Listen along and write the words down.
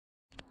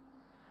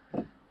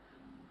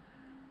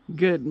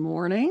Good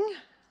morning.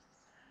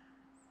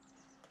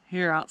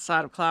 Here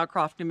outside of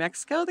Cloudcroft, New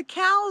Mexico, the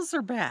cows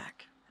are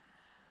back.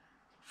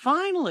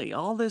 Finally,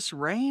 all this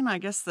rain, I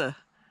guess the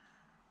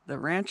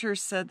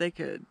ranchers said they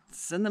could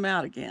send them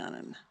out again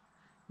and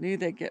knew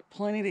they'd get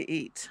plenty to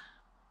eat.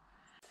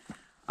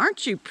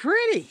 Aren't you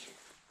pretty?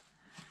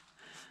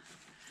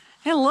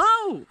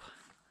 Hello.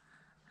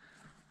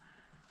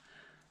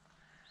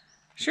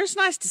 Sure it's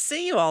nice to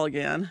see you all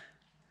again.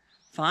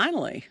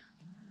 Finally.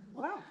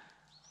 Wow.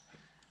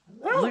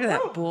 Look at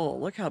that bull.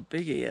 Look how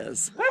big he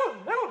is.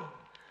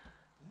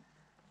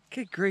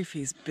 Good grief,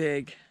 he's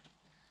big.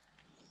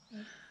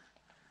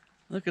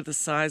 Look at the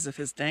size of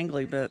his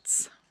dangly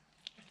bits.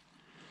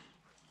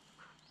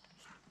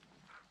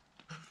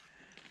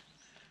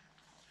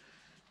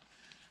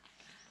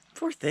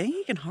 Poor thing,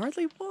 he can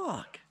hardly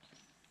walk.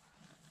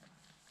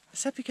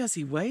 Is that because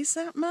he weighs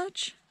that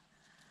much?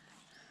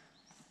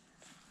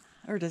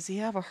 Or does he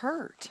have a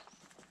hurt?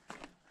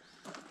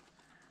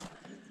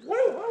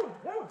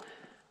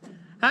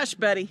 Hush,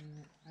 buddy.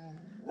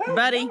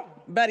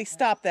 Buddy,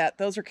 stop that.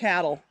 Those are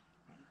cattle.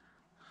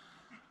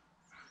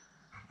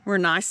 We're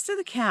nice to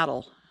the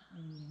cattle.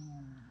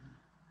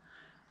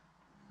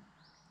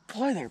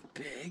 Boy, they're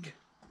big.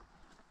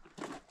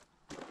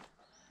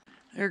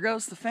 There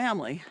goes the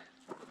family.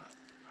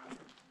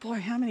 Boy,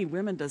 how many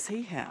women does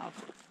he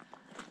have?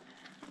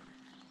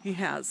 He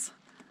has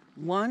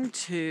 1,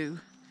 2,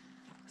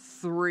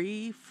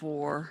 3,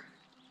 4,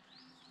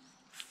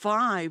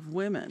 5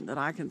 women that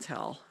I can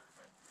tell.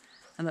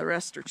 And the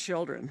rest are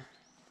children.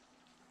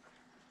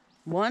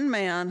 1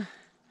 man,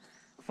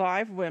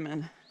 5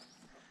 women,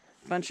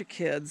 bunch of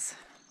kids.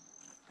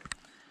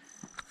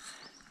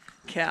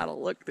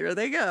 Cattle, look, there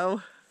they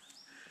go.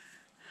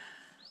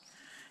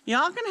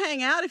 Y'all can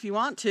hang out if you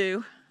want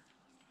to.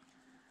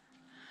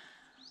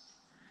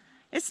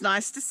 It's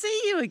nice to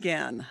see you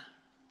again.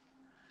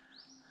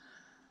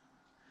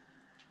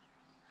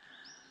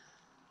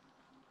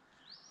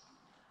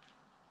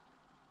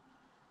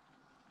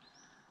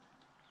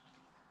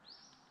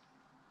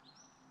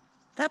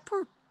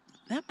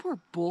 That poor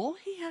bull,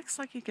 he acts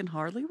like he can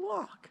hardly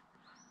walk.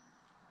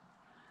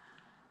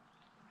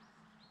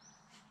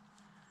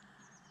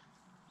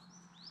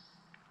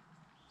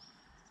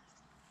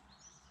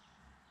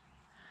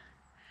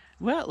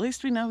 Well, at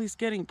least we know he's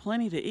getting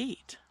plenty to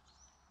eat.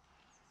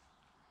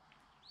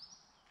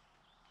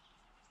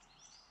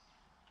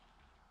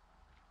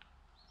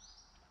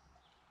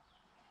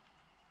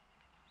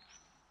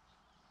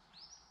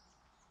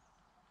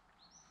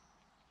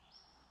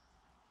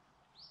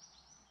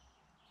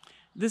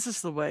 This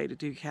is the way to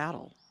do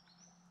cattle.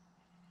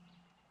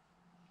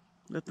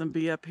 Let them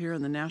be up here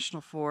in the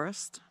national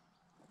forest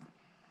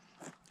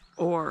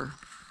or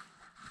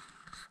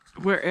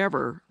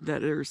wherever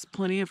that there's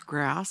plenty of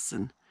grass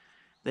and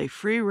they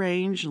free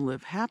range and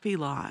live happy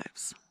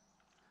lives.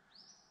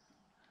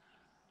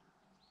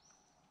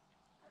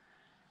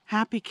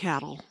 Happy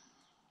cattle.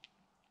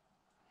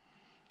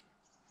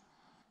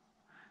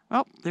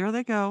 Oh, there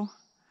they go.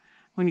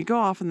 When you go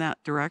off in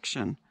that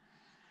direction,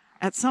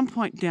 at some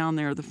point down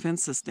there, the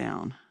fence is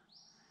down,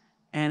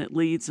 and it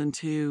leads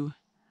into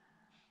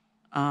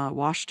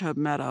Washtub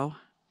Meadow,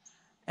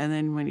 and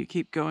then when you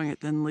keep going,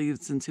 it then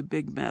leads into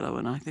Big Meadow,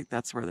 and I think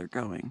that's where they're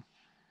going,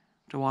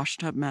 to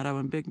Washtub Meadow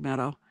and Big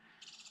Meadow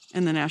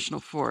in the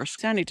National Forest.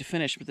 So I need to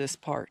finish with this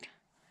part,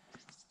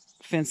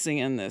 fencing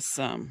in this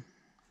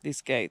these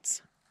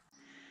gates.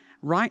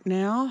 Right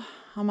now,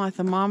 on my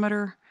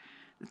thermometer,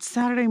 it's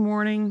Saturday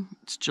morning,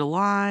 it's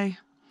July.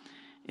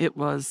 It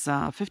was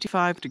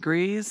 55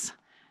 degrees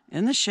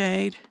in the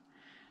shade.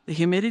 The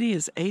humidity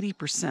is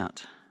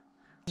 80%.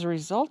 As a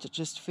result, it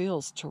just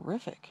feels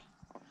terrific.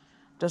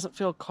 It doesn't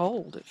feel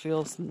cold, it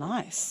feels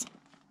nice.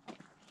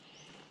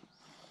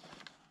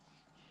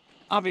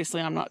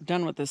 Obviously, I'm not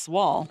done with this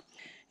wall.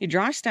 You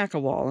dry stack a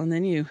wall and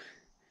then you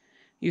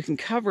can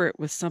cover it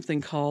with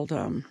something called,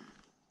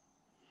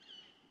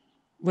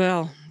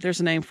 well,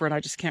 there's a name for it, I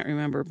just can't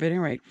remember. But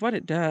anyway, what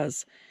it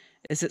does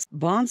is it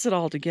bonds it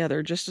all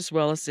together just as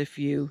well as if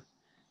you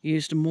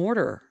used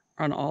mortar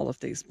on all of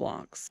these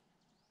blocks.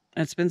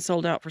 And it's been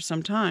sold out for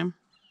some time.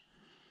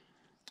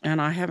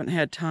 And I haven't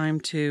had time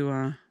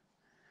to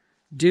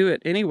do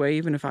it anyway,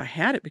 even if I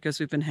had it, because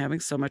we've been having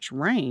so much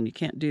rain. You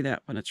can't do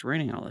that when it's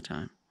raining all the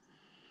time.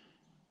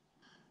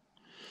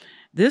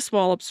 This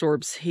wall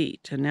absorbs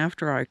heat, and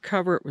after I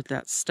cover it with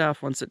that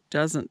stuff, once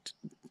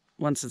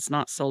it's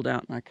not sold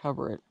out and I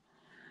cover it,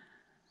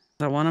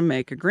 I want to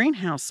make a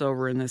greenhouse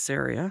over in this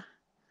area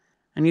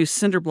and use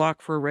cinder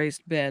block for a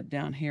raised bed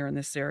down here in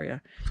this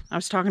area. I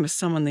was talking to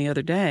someone the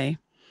other day.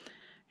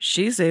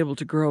 She's able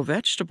to grow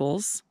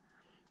vegetables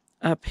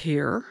up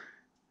here.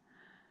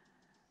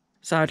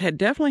 So I'd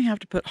definitely have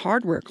to put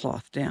hardware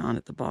cloth down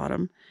at the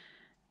bottom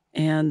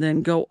and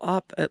then go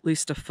up at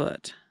least a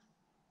foot,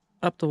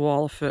 up the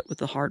wall a foot with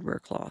the hardware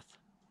cloth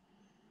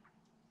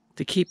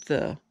to keep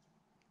the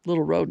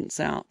little rodents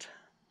out.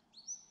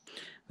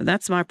 But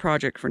that's my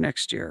project for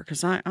next year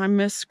because I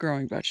miss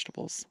growing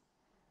vegetables.